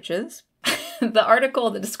 4 ostriches. The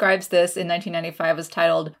article that describes this in 1995 was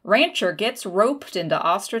titled, "Rancher Gets Roped into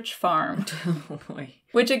Ostrich Farm,"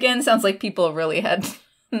 which again sounds like people really had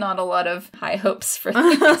not a lot of high hopes for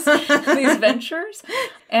these ventures.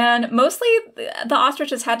 And mostly the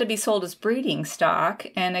ostriches had to be sold as breeding stock.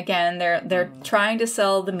 And again, they're trying to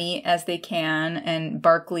sell the meat as they can. And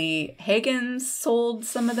Barclay Higgins sold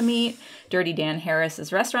some of the meat. Dirty Dan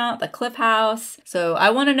Harris's restaurant, the Cliff House. So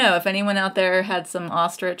I want to know if anyone out there had some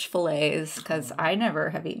ostrich fillets, because I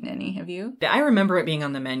never have eaten any. Have you? I remember it being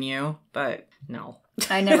on the menu, but no.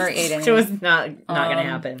 I never ate any. It was not going to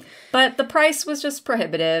happen. But the price was just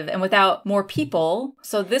prohibitive, and without more people,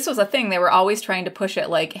 so this was a thing. They were always trying to push it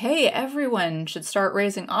like, hey, everyone should start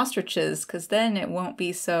raising ostriches, because then it won't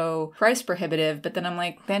be so price prohibitive. But then I'm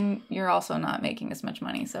like, then you're also not making as much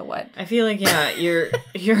money, so what? I feel like, yeah,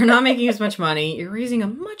 you're not making as much money. You're raising a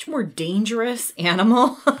much more dangerous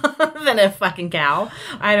animal than a fucking cow.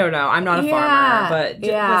 I don't know. I'm not a farmer, but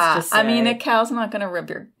let's just say. I mean, a cow's not going to rip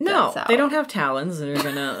your guts out. They don't have talons. They're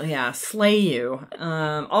gonna, slay you.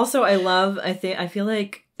 Also, I feel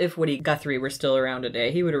like if Woody Guthrie were still around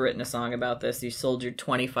today, he would have written a song about this. You sold your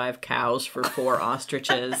 25 cows for 4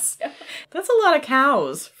 ostriches. That's a lot of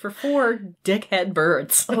cows for 4 dickhead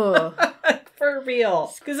birds. For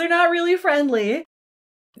real. Because they're not really friendly.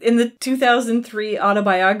 In the 2003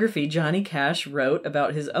 autobiography, Johnny Cash wrote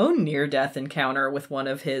about his own near-death encounter with one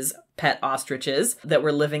of his pet ostriches that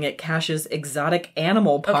were living at Cash's Exotic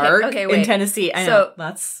Animal Park in Tennessee. I know.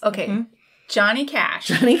 That's... Okay. Mm-hmm. Johnny Cash.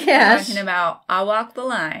 Talking about I Walk the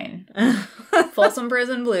Line. Folsom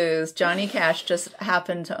Prison Blues. Johnny Cash just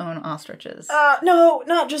happened to own ostriches. No,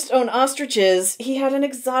 not just own ostriches. He had an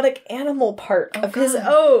exotic animal park of his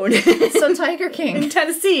own. So Tiger King. In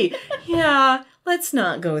Tennessee. Yeah. Let's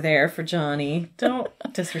not go there for Johnny. Don't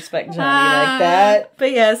disrespect Johnny like that.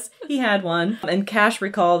 But yes, he had one. And Cash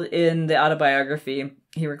recalled in the autobiography,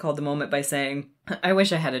 he recalled the moment by saying, "I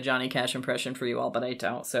wish I had a Johnny Cash impression for you all, but I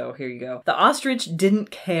don't, so here you go. The ostrich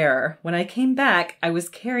didn't care. When I came back, I was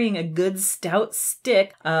carrying a good stout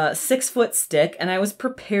stick, a 6-foot stick, and I was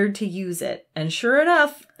prepared to use it. And sure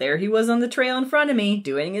enough, there he was on the trail in front of me,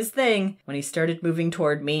 doing his thing. When he started moving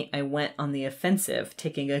toward me, I went on the offensive,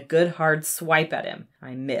 taking a good hard swipe at him.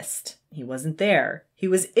 I missed. He wasn't there. He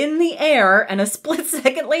was in the air, and a split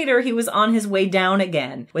second later, he was on his way down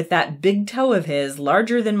again, with that big toe of his,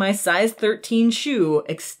 larger than my size 13 shoe,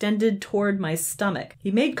 extended toward my stomach.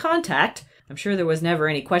 He made contact. I'm sure there was never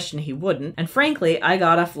any question he wouldn't, and frankly, I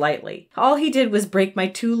got off lightly. All he did was break my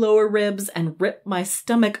 2 lower ribs and rip my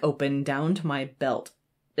stomach open down to my belt.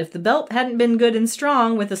 If the belt hadn't been good and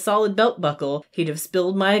strong with a solid belt buckle, he'd have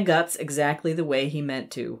spilled my guts exactly the way he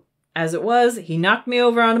meant to. As it was, he knocked me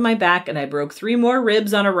over onto my back and I broke 3 more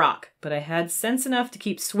ribs on a rock, but I had sense enough to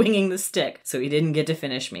keep swinging the stick, so he didn't get to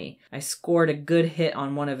finish me. I scored a good hit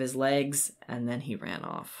on one of his legs, and then he ran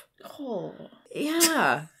off. Oh.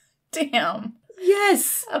 Yeah. Damn.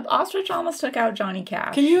 Yes. An ostrich almost took out Johnny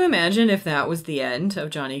Cash. Can you imagine if that was the end of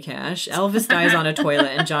Johnny Cash? Elvis dies on a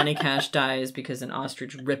toilet and Johnny Cash dies because an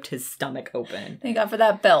ostrich ripped his stomach open. Thank God for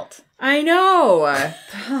that belt. I know.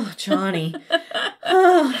 Oh, Johnny.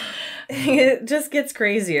 Oh. It just gets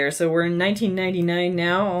crazier. So we're in 1999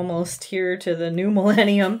 now, almost here to the new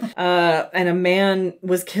millennium. And a man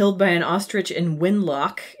was killed by an ostrich in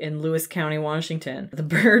Winlock in Lewis County, Washington. The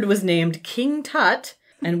bird was named King Tut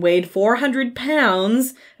and weighed 400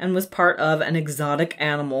 pounds and was part of an exotic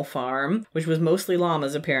animal farm, which was mostly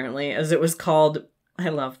llamas, apparently, as it was called, I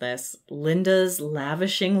love this, Linda's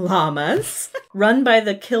Lavishing Llamas, run by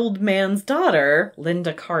the killed man's daughter,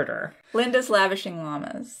 Linda Carter. Linda's Lavishing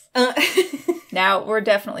Llamas. Now, we're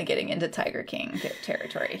definitely getting into Tiger King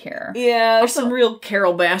territory here. Yeah, there's some real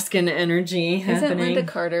Carol Baskin energy happening. Isn't Linda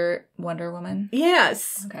Carter Wonder Woman?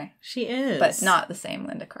 Yes. Okay. She is. But not the same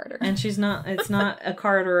Linda Carter. And she's not, it's not a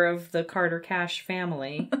Carter of the Carter Cash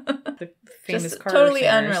family. The famous Just Carter totally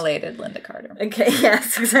singers. Unrelated Linda Carter. Okay,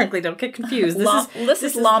 yes, exactly. Don't get confused. This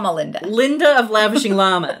is Llama Linda. Linda of Lavishing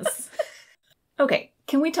Llamas. Okay,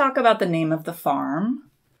 can we talk about the name of the farm?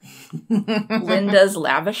 Linda's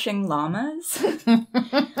Lavishing Llamas?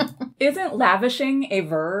 Isn't lavishing a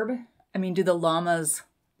verb? I mean, do the llamas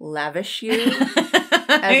lavish you?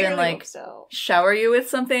 As in, like, shower you with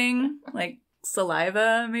something? Like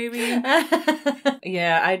saliva, maybe?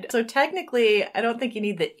 Yeah, so technically, I don't think you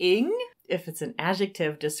need the ing if it's an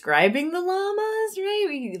adjective describing the llamas,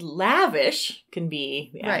 right? Lavish can be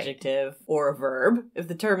the adjective or a verb. If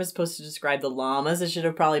the term is supposed to describe the llamas, it should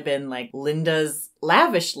have probably been like Linda's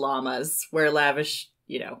Lavish Llamas, where lavish,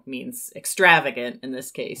 means extravagant in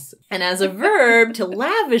this case. And as a verb, to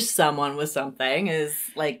lavish someone with something is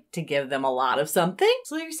like to give them a lot of something.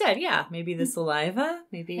 So like you said, yeah, maybe the saliva,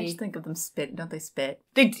 maybe... I just think of them spit. Don't they spit?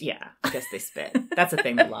 Yeah, I guess they spit. That's a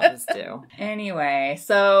thing that llamas do. Anyway,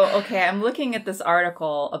 so, okay, I'm looking at this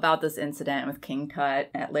article about this incident with King Tut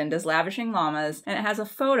at Linda's Lavishing Llamas, and it has a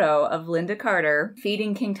photo of Linda Carter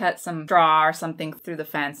feeding King Tut some straw or something through the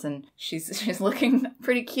fence, and she's looking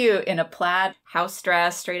pretty cute in a plaid house dress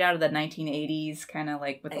straight out of the 1980s, kind of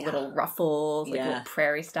like with a little ruffles, like a little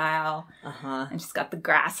prairie style. Uh-huh. And she's got the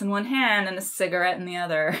grass in one hand and a cigarette in the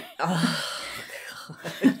other. Oh,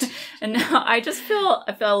 God. And now I feel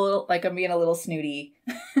a little like I'm being a little snooty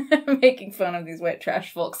making fun of these white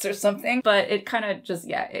trash folks or something. But it kind of just,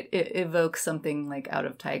 it evokes something like out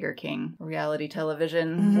of Tiger King reality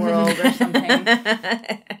television world or something.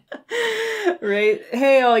 Right?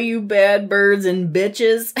 Hey, all you bad birds and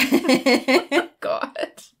bitches. God.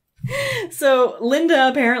 So Linda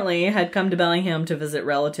apparently had come to Bellingham to visit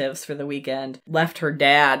relatives for the weekend, left her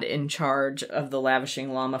dad in charge of the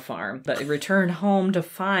Lavishing Llama farm, but returned home to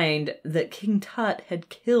find that King Tut had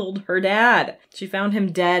killed her dad. She found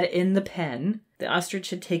him dead in the pen. The ostrich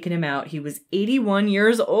had taken him out. He was 81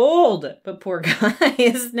 years old. But poor guy,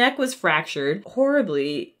 his neck was fractured.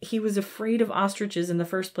 Horribly, he was afraid of ostriches in the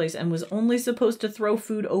first place and was only supposed to throw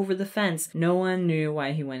food over the fence. No one knew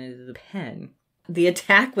why he went into the pen. The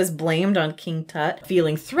attack was blamed on King Tut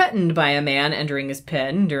feeling threatened by a man entering his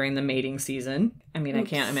pen during the mating season. I mean, I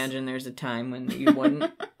can't imagine there's a time when you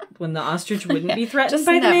wouldn't, when the ostrich wouldn't be threatened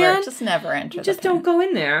by the man. Just never enter Just don't go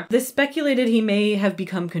in there. They speculated he may have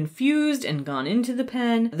become confused and gone into the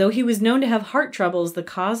pen. Though he was known to have heart troubles, the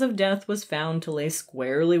cause of death was found to lay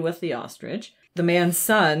squarely with the ostrich. The man's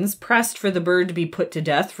sons pressed for the bird to be put to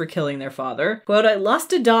death for killing their father. Quote, I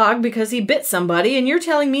lost a dog because he bit somebody, and you're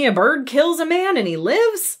telling me a bird kills a man and he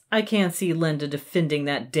lives? I can't see Linda defending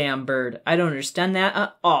that damn bird. I don't understand that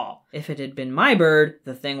at all. If it had been my bird,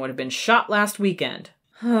 the thing would have been shot last weekend.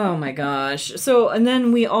 Oh my gosh. So, and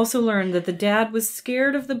then we also learned that the dad was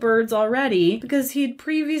scared of the birds already because he'd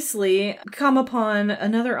previously come upon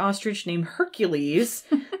another ostrich named Hercules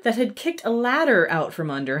that had kicked a ladder out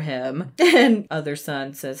from under him. And other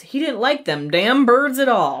son says he didn't like them damn birds at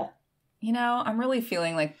all. You know, I'm really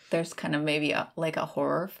feeling like there's kind of maybe a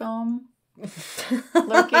horror film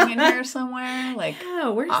lurking in here somewhere. Like,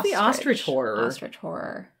 where's the ostrich horror? Ostrich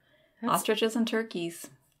horror. Ostriches and turkeys.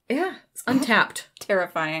 Yeah, it's untapped.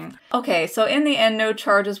 Terrifying. Okay, so in the end, no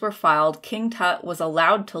charges were filed. King Tut was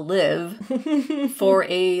allowed to live for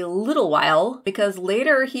a little while because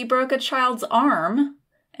later he broke a child's arm.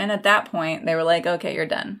 And at that point, they were like, okay, you're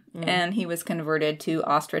done. And he was converted to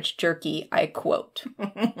ostrich jerky, I quote.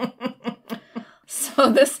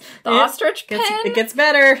 So the ostrich pen it gets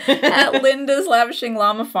better. at Linda's Lavishing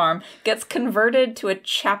Llama Farm gets converted to a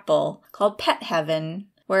chapel called Pet Heaven,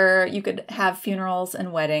 where you could have funerals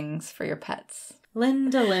and weddings for your pets.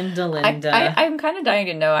 Linda. I'm kind of dying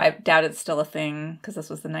to know. I doubt it's still a thing because this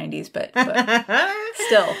was the 90s, but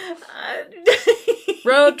still.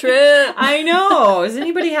 Road trip. I know. Does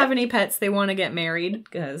anybody have any pets they want to get married?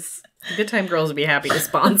 Because Good Time Girls would be happy to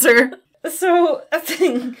sponsor. So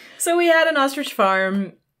we had an ostrich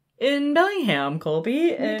farm in Bellingham,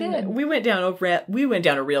 Colby, and we went down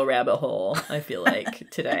a real rabbit hole, I feel like,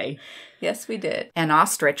 today. Yes, we did. An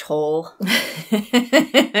ostrich hole.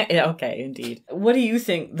 Okay, indeed. What do you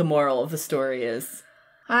think the moral of the story is?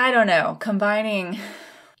 I don't know. Combining,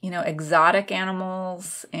 exotic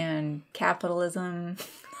animals and capitalism.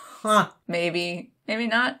 Huh. Maybe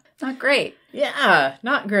not great. Yeah,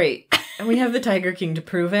 not great. And we have the Tiger King to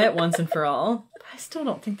prove it once and for all. But I still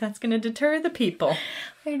don't think that's going to deter the people.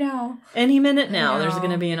 I know. Any minute now, there's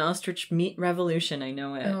going to be an ostrich meat revolution. I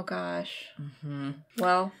know it. Oh, gosh. Mm-hmm.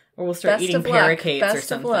 Well... Or we'll start eating parakeets or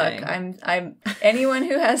something. Best of luck. I'm anyone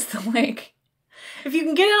who has the if you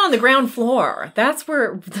can get it on the ground floor, that's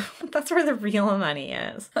where the real money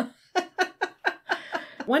is.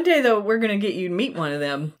 One day though, we're gonna get you to meet one of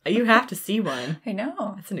them. You have to see one. I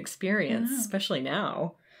know. It's an experience, especially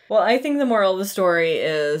now. Well, I think the moral of the story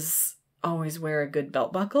is always wear a good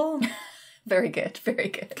belt buckle. Very good. Very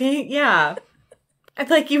good. Okay, yeah.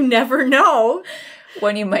 You never know.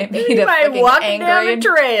 When you might meet a fucking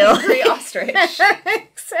angry ostrich.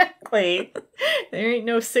 Exactly. There ain't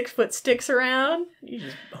no 6-foot sticks around. You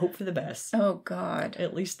just hope for the best. Oh, God.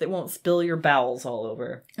 At least they won't spill your bowels all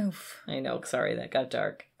over. Oof. I know. Sorry, that got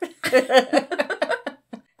dark.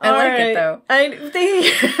 I like it, though.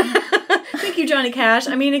 Thank you, Johnny Cash.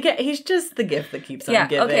 I mean, again, he's just the gift that keeps on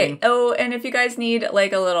giving. Okay. Oh, and if you guys need a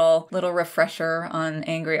little refresher on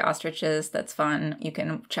angry ostriches, that's fun. You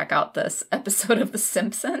can check out this episode of The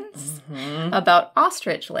Simpsons about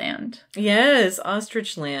Ostrich Land. Yes,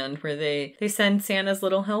 Ostrich Land, where they send Santa's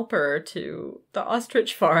little helper to the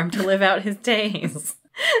ostrich farm to live out his days.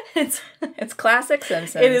 It's classic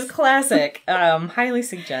Simpsons. It is classic. Highly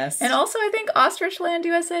suggest. And also, I think Ostrich Land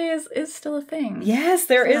USA is still a thing. Yes,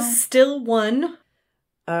 there is still one.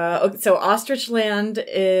 So Ostrich Land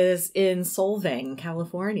is in Solvang,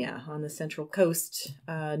 California, on the Central Coast,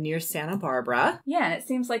 near Santa Barbara. Yeah, and it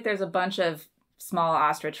seems like there's a bunch of small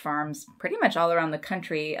ostrich farms pretty much all around the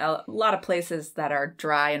country. A lot of places that are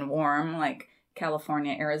dry and warm, like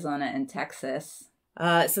California, Arizona, and Texas.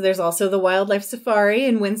 So there's also the Wildlife Safari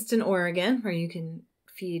in Winston, Oregon, where you can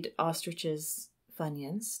feed ostriches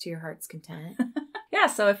Funyuns to your heart's content. Yeah,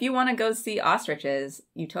 so if you want to go see ostriches,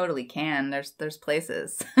 you totally can. There's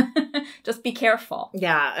places. Just be careful.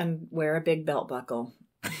 Yeah, and wear a big belt buckle.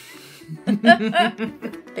 Big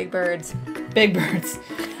birds. Big birds.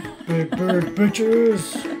 Big bird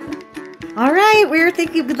bitches. All right,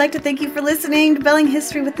 we'd like to thank you for listening to Belling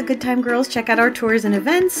History with the Good Time Girls. Check out our tours and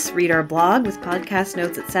events, read our blog with podcast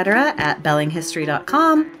notes, etc. at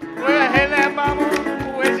bellinghistory.com. Well, hey there, mama,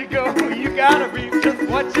 where'd you go? You gotta reap just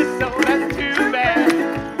what you sow. That's too bad,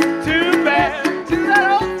 too bad. To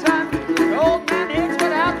that old time, the old man hits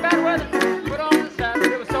without bad weather. Put on the side,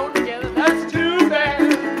 they were sewn together. That's too bad.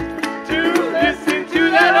 To listen to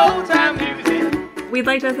that old time music. We'd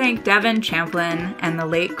like to thank Devin Champlin and the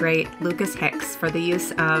late, great Lucas Hicks for the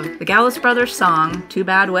use of the Gallows Brothers song, Too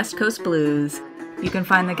Bad West Coast Blues. You can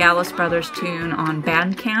find the Gallows Brothers tune on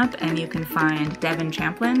Bandcamp, and you can find Devin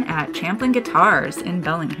Champlin at Champlin Guitars in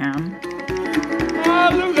Bellingham. Oh,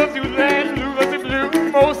 Lou loves you red, Lou loves you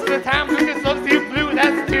blue. Most of the time, Lucas loves you blue.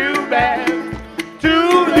 That's too bad.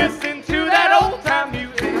 To listen to that old time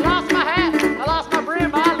music. I lost my hat, I lost my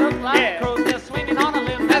brim. I look like a crow's nest swinging on a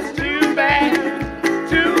limb. That's too bad.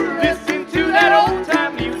 That old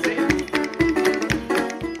time music.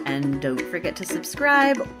 And don't forget to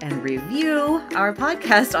subscribe and review our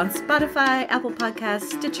podcast on Spotify, Apple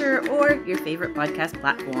Podcasts, Stitcher, or your favorite podcast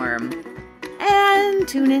platform. And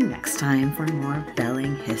tune in next time for more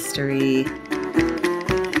Belling History.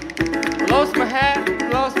 Lost my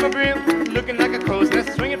hat, lost my brim, looking like a crow's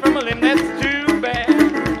nest swinging from a limb. That's too bad,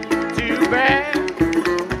 too bad.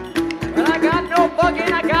 Well, I got no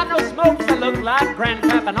bugging, I got no smokes. I look like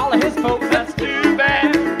Grandpap and all of his folks. That's too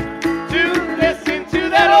bad to listen to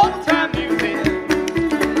that old time music.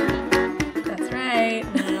 That's right.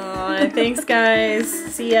 guys.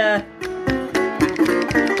 See ya.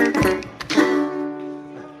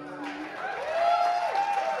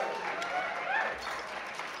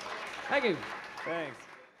 Thank you. Thanks.